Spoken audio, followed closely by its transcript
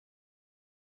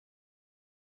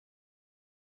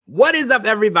What is up,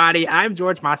 everybody? I'm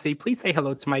George Mossey. Please say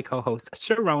hello to my co-host,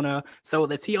 Cherona. So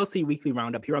the TLC Weekly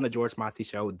Roundup here on the George Mossey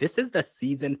Show. This is the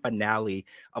season finale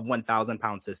of 1,000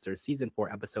 Pound Sisters, season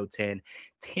 4, episode 10.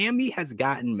 Tammy has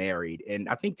gotten married, and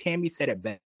I think Tammy said it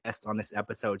best on this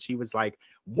episode. She was like,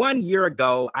 1 year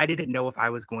ago, I didn't know if I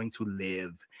was going to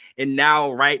live. And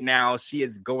now, right now, she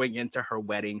is going into her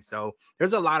wedding. So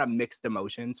there's a lot of mixed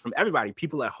emotions from everybody,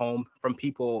 people at home, from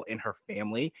people in her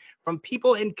family, from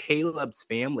people in Caleb's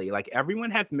family. Like, everyone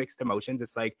has mixed emotions.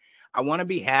 It's like, I want to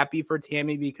be happy for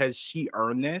Tammy because she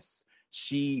earned this.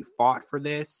 She fought for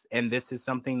this. And this is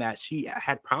something that she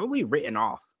had probably written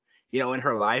off, in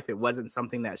her life. It wasn't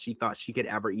something that she thought she could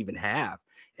ever even have.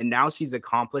 And now she's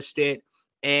accomplished it.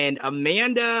 And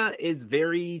Amanda is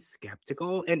very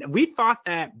skeptical. And we thought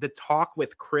that the talk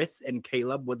with Chris and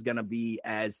Caleb was going to be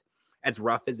as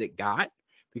rough as it got,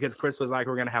 because Chris was like,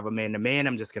 we're going to have a man-to-man.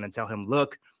 I'm just going to tell him,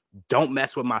 look, don't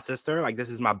mess with my sister. Like, this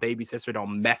is my baby sister.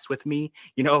 Don't mess with me.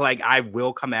 Like, I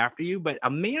will come after you. But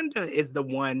Amanda is the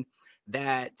one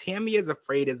that Tammy is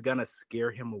afraid is going to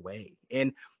scare him away.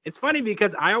 And it's funny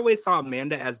because I always saw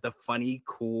Amanda as the funny,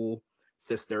 cool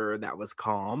sister that was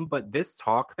calm, but this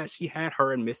talk that she had,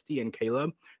 her and Misty and Caleb,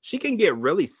 she can get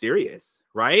really serious,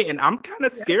 right? And I'm kind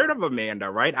of scared of Amanda,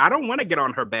 right? I don't want to get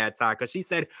on her bad side, because she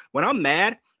said, when I'm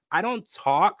mad, I don't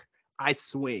talk, I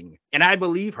swing. And I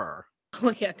believe her.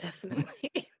 Oh, yeah,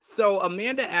 definitely. So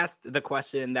Amanda asked the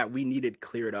question that we needed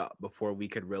cleared up before we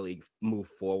could really move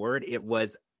forward. It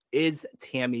was, is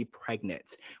Tammy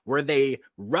pregnant? Were they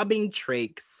rubbing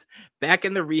trachs back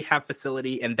in the rehab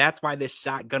facility? And that's why this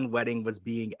shotgun wedding was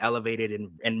being elevated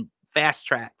and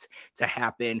fast-tracked to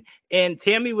happen. And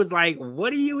Tammy was like,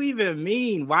 what do you even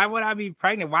mean? Why would I be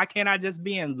pregnant? Why can't I just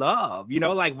be in love?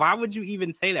 Like, why would you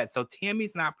even say that? So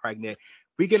Tammy's not pregnant.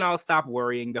 We can all stop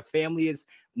worrying. The family is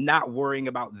not worrying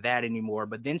about that anymore.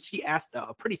 But then she asked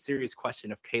a pretty serious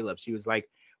question of Caleb. She was like,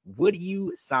 would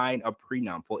you sign a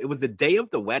prenup? Well, it was the day of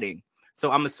the wedding, so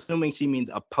I'm assuming she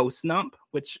means a post-nup,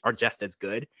 which are just as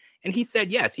good. And he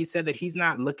said yes. He said that he's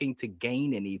not looking to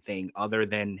gain anything other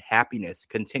than happiness,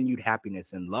 continued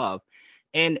happiness and love.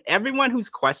 And everyone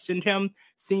who's questioned him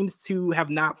seems to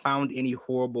have not found any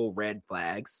horrible red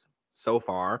flags so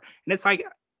far. And it's like,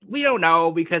 we don't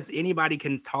know, because anybody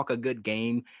can talk a good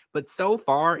game. But so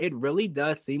far, it really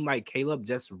does seem like Caleb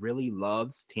just really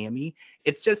loves Tammy.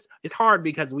 It's hard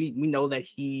because we know that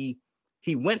he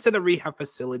went to the rehab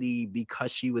facility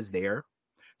because she was there.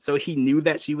 So he knew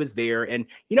that she was there. And,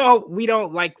 we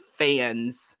don't like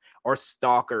fans or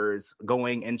stalkers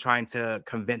going and trying to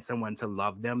convince someone to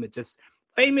love them. It just,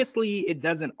 famously, it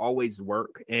doesn't always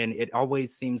work. And it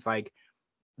always seems like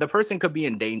the person could be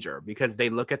in danger because they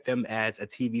look at them as a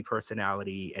TV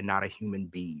personality and not a human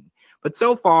being. But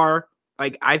so far,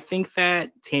 like, I think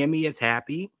that Tammy is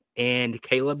happy and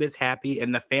Caleb is happy,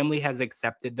 and the family has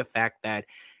accepted the fact that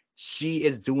she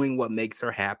is doing what makes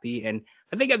her happy. And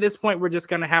I think at this point, we're just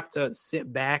going to have to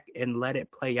sit back and let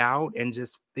it play out and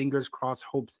just fingers crossed,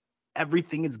 hopes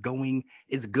everything is going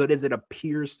as good as it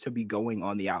appears to be going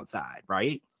on the outside,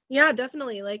 right? Yeah,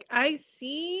 definitely. Like, I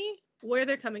see where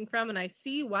they're coming from, and I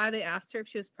see why they asked her if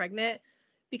she was pregnant,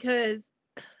 because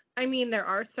I mean, there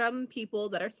are some people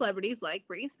that are celebrities like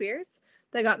Britney Spears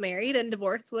that got married and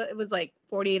divorced. It was like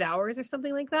 48 hours or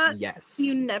something like that. Yes.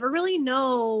 You never really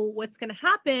know what's going to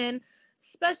happen,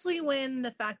 especially when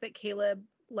the fact that Caleb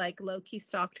like low-key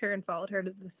stalked her and followed her to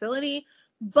the facility.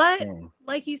 But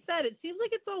like you said, it seems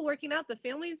like it's all working out. The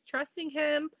family's trusting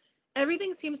him.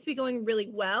 Everything seems to be going really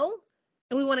well,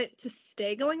 and we want it to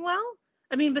stay going well.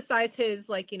 I mean, besides his,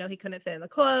 like, he couldn't fit in the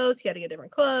clothes. He had to get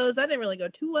different clothes. That didn't really go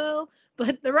too well.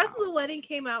 But the rest of the wedding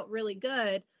came out really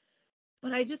good.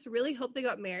 But I just really hope they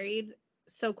got married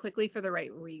so quickly for the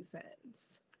right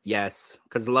reasons. Yes,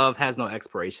 because love has no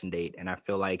expiration date. And I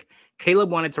feel like Caleb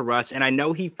wanted to rush. And I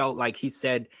know he felt like, he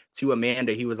said to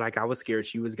Amanda, he was like, I was scared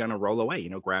she was going to roll away,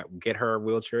 get her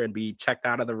wheelchair and be checked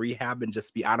out of the rehab and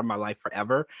just be out of my life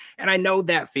forever. And I know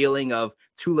that feeling of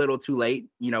too little, too late,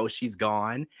 she's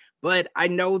gone. But I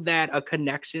know that a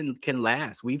connection can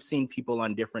last. We've seen people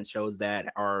on different shows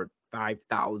that are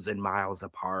 5,000 miles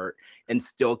apart and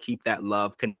still keep that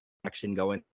love connection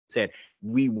going. Said,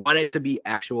 we want it to be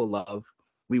actual love.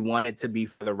 We want it to be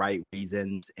for the right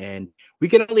reasons. And we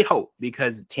can only hope,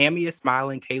 because Tammy is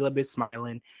smiling. Caleb is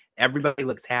smiling. Everybody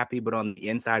looks happy, but on the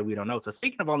inside, we don't know. So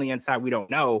speaking of on the inside, we don't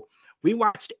know. We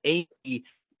watched Amy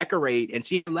decorate, and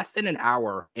she had less than an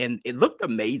hour, and it looked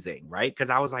amazing, right? Because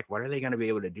I was like, what are they going to be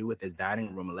able to do with this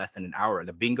dining room in less than an hour?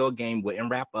 The bingo game wouldn't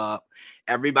wrap up.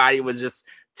 Everybody was just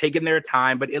taking their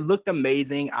time, but it looked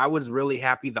amazing. I was really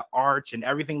happy. The arch and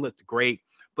everything looked great.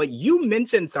 but you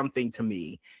mentioned something to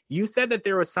me. You said that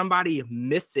there was somebody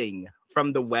missing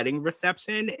from the wedding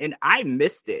reception, and I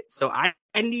missed it. So I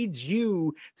need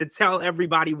you to tell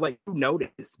everybody what you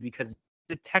noticed, because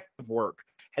detective work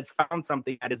has found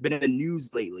something that has been in the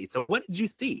news lately. So what did you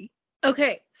see?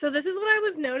 Okay, so this is what I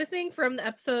was noticing from the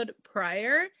episode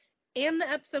prior and the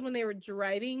episode when they were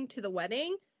driving to the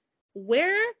wedding.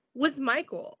 Where was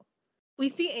Michael? We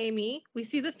see Amy, we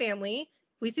see the family,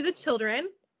 we see the children.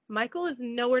 Michael is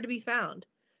nowhere to be found.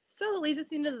 So it leads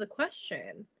us into the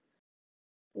question.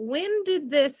 When did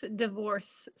this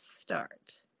divorce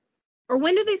start? Or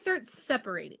when did they start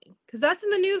separating? Because that's in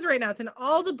the news right now. It's in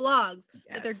all the blogs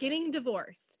that they're getting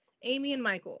divorced, Amy and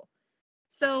Michael.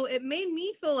 So it made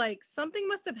me feel like something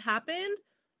must have happened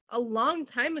a long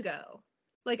time ago,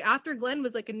 like after Glenn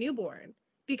was like a newborn,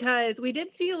 because we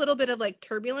did see a little bit of like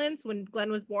turbulence when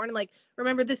Glenn was born. Like,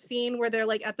 remember the scene where they're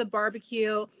like at the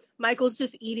barbecue, Michael's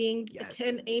just eating,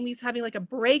 and Amy's having like a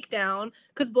breakdown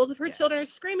because both of her children are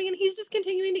screaming and he's just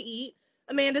continuing to eat.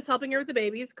 Amanda's helping her with the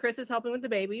babies. Chris is helping with the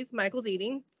babies. Michael's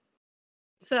eating.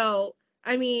 So,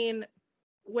 I mean,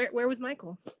 where was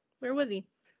Michael? Where was he?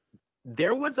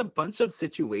 There was a bunch of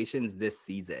situations this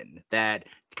season that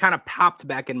kind of popped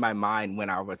back in my mind when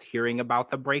I was hearing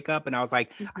about the breakup. And I was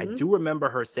like, I do remember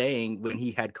her saying when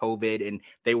he had COVID and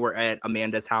they were at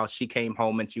Amanda's house, she came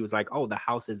home and she was like, oh, the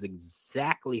house is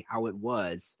exactly how it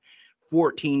was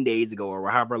 14 days ago, or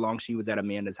however long she was at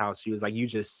Amanda's house. She was like, you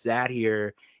just sat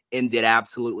here and did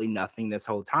absolutely nothing this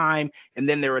whole time. And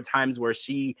then there were times where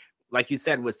she, like you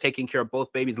said, was taking care of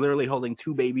both babies, literally holding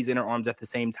two babies in her arms at the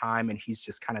same time. And he's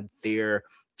just kind of there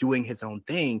doing his own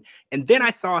thing. And then I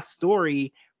saw a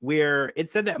story where it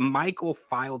said that Michael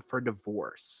filed for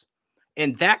divorce.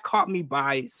 And that caught me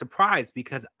by surprise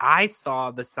because I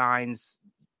saw the signs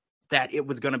that it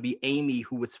was going to be Amy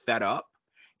who was fed up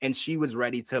and she was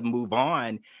ready to move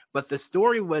on. But the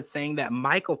story was saying that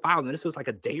Michael filed, and this was like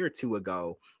a day or two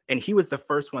ago, and he was the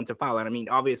first one to file. And I mean,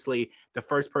 obviously, the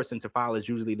first person to file is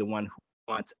usually the one who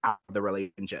wants out of the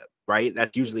relationship, right?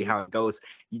 That's usually how it goes.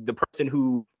 The person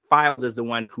who files is the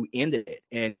one who ended it.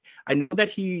 And I know that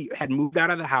he had moved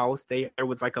out of the house. There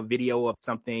was like a video of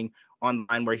something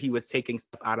online where he was taking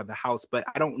stuff out of the house, but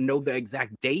I don't know the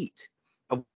exact date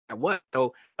of what.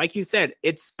 So, like you said,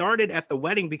 it started at the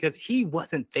wedding because he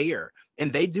wasn't there.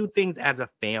 And they do things as a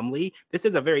family. This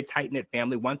is a very tight-knit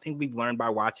family. One thing we've learned by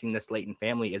watching this Leighton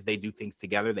family is they do things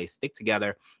together, they stick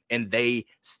together, and they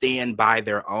stand by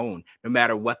their own. No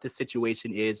matter what the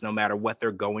situation is, no matter what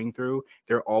they're going through,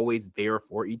 they're always there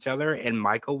for each other. And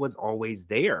Michael was always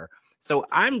there. So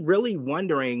I'm really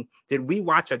wondering, did we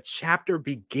watch a chapter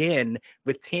begin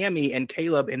with Tammy and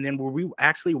Caleb, and then were we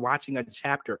actually watching a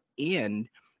chapter end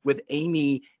with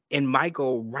Amy and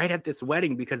Michael right at this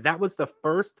wedding? Because that was the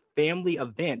first family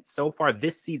event so far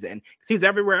this season. He's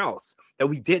everywhere else that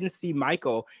we didn't see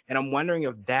Michael. And I'm wondering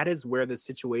if that is where the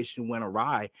situation went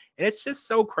awry. And it's just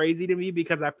so crazy to me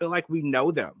because I feel like we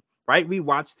know them, right? We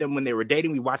watched them when they were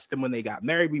dating. We watched them when they got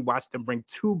married. We watched them bring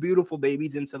two beautiful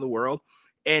babies into the world.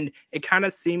 And it kind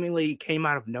of seemingly came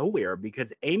out of nowhere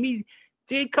because Amy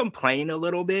did complain a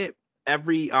little bit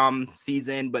every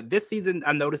season, but this season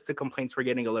I noticed the complaints were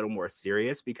getting a little more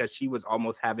serious because she was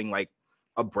almost having like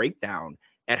a breakdown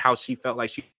at how she felt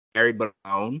like she was married but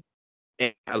alone.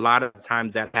 And a lot of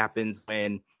times that happens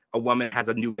when a woman has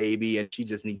a new baby and she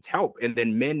just needs help. And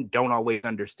then men don't always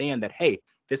understand that, hey,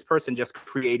 this person just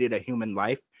created a human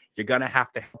life. You're gonna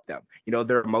have to help them. You know,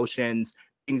 their emotions,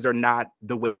 things are not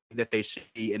the way that they should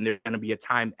be. And there's going to be a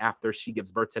time after she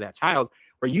gives birth to that child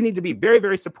where you need to be very,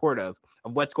 very supportive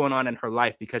of what's going on in her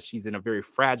life because she's in a very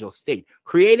fragile state.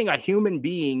 Creating a human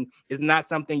being is not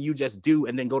something you just do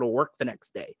and then go to work the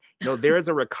next day. You know, there is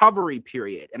a recovery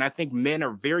period. And I think men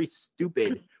are very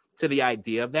stupid to the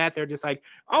idea of that. They're just like,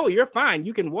 oh, you're fine.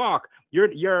 You can walk.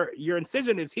 Your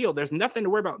incision is healed. There's nothing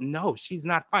to worry about. No, she's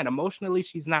not fine. Emotionally,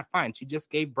 she's not fine. She just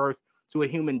gave birth to a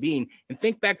human being. And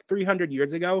think back 300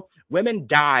 years ago, women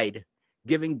died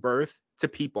giving birth to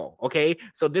people. Okay.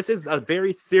 So this is a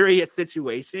very serious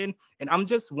situation. And I'm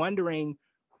just wondering,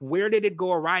 where did it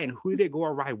go awry and who did it go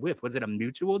awry with? Was it a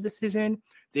mutual decision?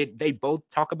 Did they both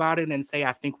talk about it and say,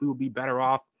 I think we would be better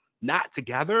off not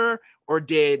together? Or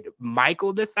did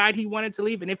Michael decide he wanted to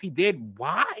leave? And if he did,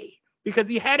 why? Because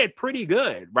he had it pretty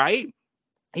good, right?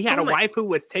 He had a wife who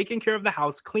was taking care of the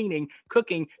house, cleaning,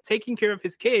 cooking, taking care of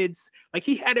his kids. Like,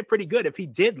 he had it pretty good. If he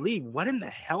did leave, what in the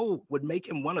hell would make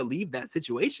him want to leave that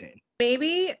situation?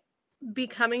 Maybe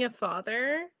becoming a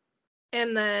father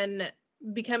and then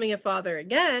becoming a father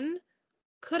again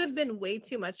could have been way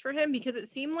too much for him because it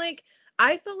seemed like,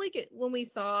 I felt like when we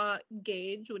saw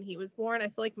Gage when he was born, I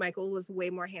feel like Michael was way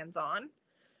more hands-on.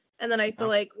 And then I feel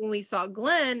like when we saw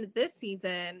Glenn this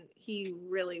season, he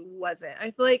really wasn't.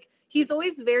 I feel like he's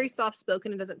always very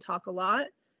soft-spoken and doesn't talk a lot.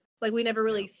 Like, we never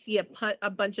really see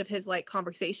a bunch of his, like,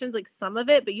 conversations, like, some of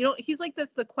it. But you don't, he's like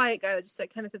the quiet guy that just,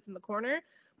 like, kind of sits in the corner.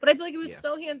 But I feel like it was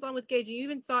so hands-on with Gage. You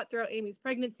even saw it throughout Amy's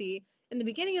pregnancy. In the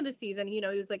beginning of the season, you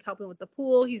know, he was, like, helping with the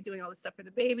pool. He's doing all this stuff for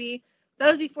the baby. That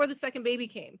was before the second baby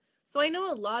came. So I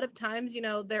know a lot of times, you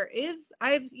know,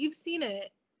 you've seen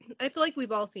it. I feel like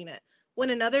we've all seen it.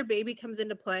 When another baby comes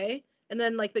into play and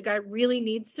then, like, the guy really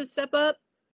needs to step up,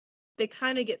 they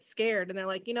kind of get scared and they're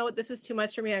like, you know what, this is too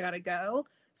much for me. I got to go.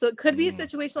 So it could be a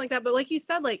situation like that. But like you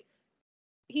said, like,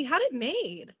 he had it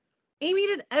made. Amy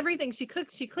did everything. She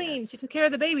cooked, she cleaned, she took care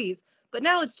of the babies. But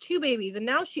now it's 2 babies and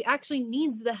now she actually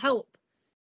needs the help.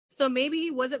 So maybe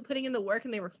he wasn't putting in the work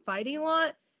and they were fighting a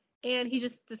lot. And he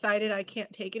just decided, I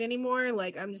can't take it anymore.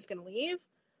 Like, I'm just going to leave.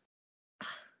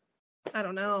 I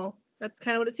don't know. That's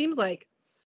kind of what it seems like.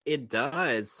 It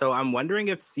does. So I'm wondering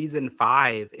if season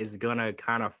 5 is going to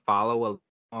kind of follow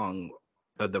along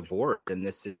the divorce in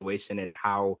this situation and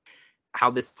how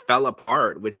this fell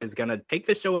apart, which is going to take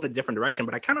the show in a different direction.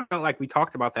 But I kind of felt like we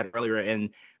talked about that earlier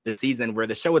in the season where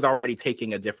the show is already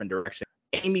taking a different direction.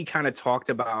 Amy kind of talked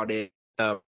about it.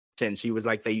 And she was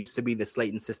like, they used to be the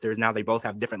Slayton sisters. Now they both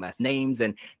have different last names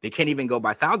and they can't even go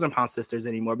by 1,000-pound sisters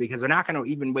anymore because they're not going to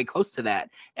even way close to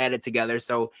that added together.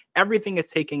 So everything is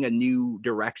taking a new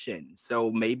direction.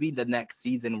 So maybe the next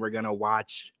season we're going to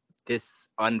watch this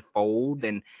unfold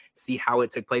and see how it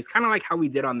took place. Kind of like how we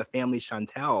did on the Family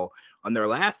Chantel on their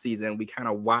last season. We kind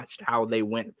of watched how they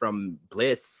went from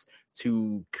bliss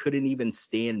to couldn't even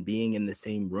stand being in the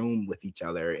same room with each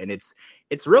other. And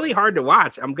it's really hard to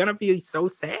watch. I'm going to be so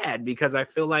sad because I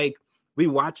feel like we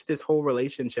watched this whole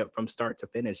relationship from start to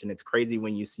finish. And it's crazy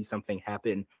when you see something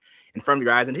happen in front of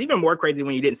your eyes. And it's even more crazy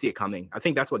when you didn't see it coming. I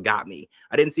think that's what got me.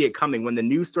 I didn't see it coming. When the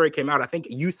news story came out, I think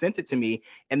you sent it to me.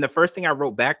 And the first thing I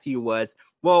wrote back to you was,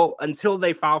 well, until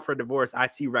they file for divorce, I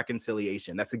see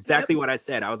reconciliation. That's exactly what I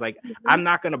said. I was like, I'm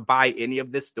not going to buy any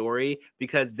of this story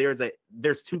because there's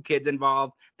 2 kids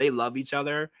involved. They love each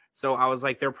other. So I was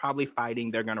like, they're probably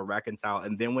fighting. They're going to reconcile.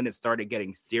 And then when it started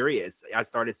getting serious, I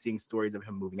started seeing stories of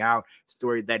him moving out,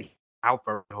 story that he out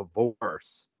for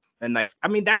divorce. And like, I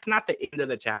mean, that's not the end of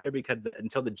the chapter because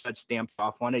until the judge stamps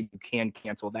off on it, you can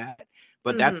cancel that.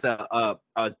 But that's a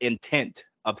intent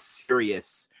of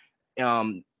serious,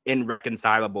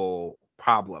 irreconcilable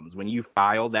problems. When you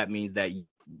file, that means that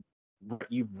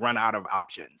you've run out of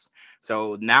options.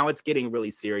 So now it's getting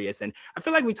really serious. And I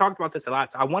feel like we talked about this a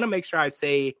lot. So I want to make sure I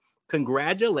say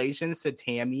congratulations to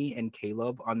Tammy and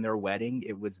Caleb on their wedding.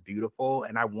 It was beautiful.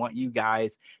 And I want you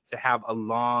guys to have a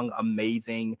long,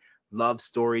 amazing love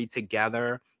story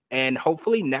together. And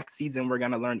hopefully next season, we're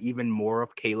going to learn even more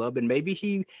of Caleb. And maybe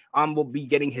he will be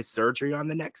getting his surgery on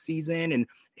the next season. And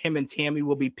him and Tammy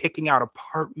will be picking out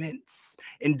apartments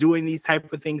and doing these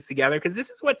type of things together. Because this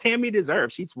is what Tammy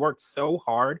deserves. She's worked so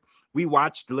hard. We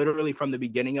watched literally from the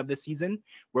beginning of the season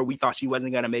where we thought she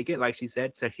wasn't going to make it. Like she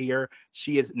said, to here,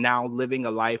 she is now living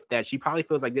a life that she probably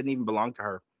feels like didn't even belong to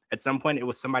her. At some point, it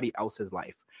was somebody else's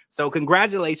life. So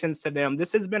congratulations to them.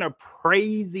 This has been a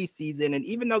crazy season. And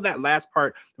even though that last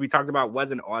part we talked about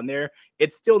wasn't on there,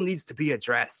 it still needs to be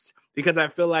addressed because I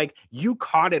feel like you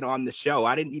caught it on the show.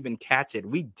 I didn't even catch it.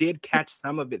 We did catch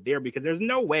some of it there because there's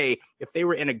no way if they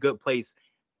were in a good place,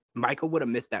 Michael would have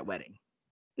missed that wedding.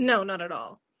 No, not at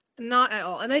all. Not at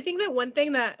all. And I think that one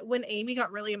thing that when Amy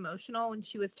got really emotional when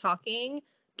she was talking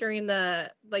during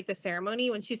the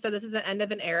ceremony, when she said this is the end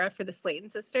of an era for the Slayton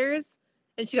sisters,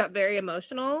 and she got very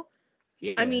emotional.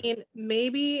 Yeah. I mean,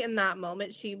 maybe in that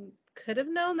moment she could have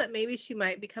known that maybe she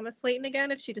might become a Slayton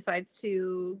again if she decides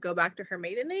to go back to her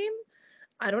maiden name.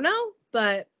 I don't know.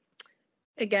 But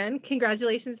again,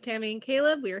 congratulations, Tammy and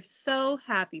Caleb. We are so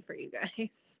happy for you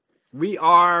guys. We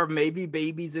are maybe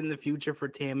babies in the future for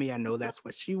Tammy. I know that's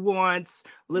what she wants.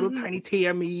 Little tiny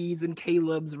Tammys and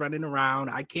Caleb's running around.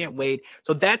 I can't wait.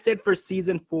 So that's it for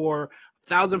season 4.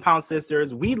 1,000-Pound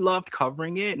Sisters. We loved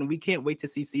covering it, and we can't wait to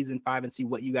see season 5 and see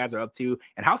what you guys are up to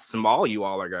and how small you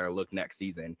all are going to look next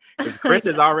season. Because Chris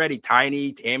is already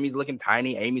tiny. Tammy's looking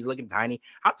tiny. Amy's looking tiny.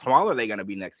 How small are they going to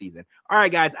be next season? All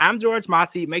right, guys. I'm George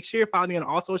Mossey. Make sure you follow me on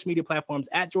all social media platforms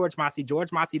at George Mossey,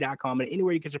 georgemossey.com, and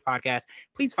anywhere you get your podcast.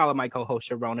 Please follow my co-host,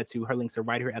 Cherona, too. Her links are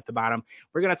right here at the bottom.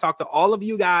 We're going to talk to all of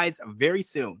you guys very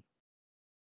soon.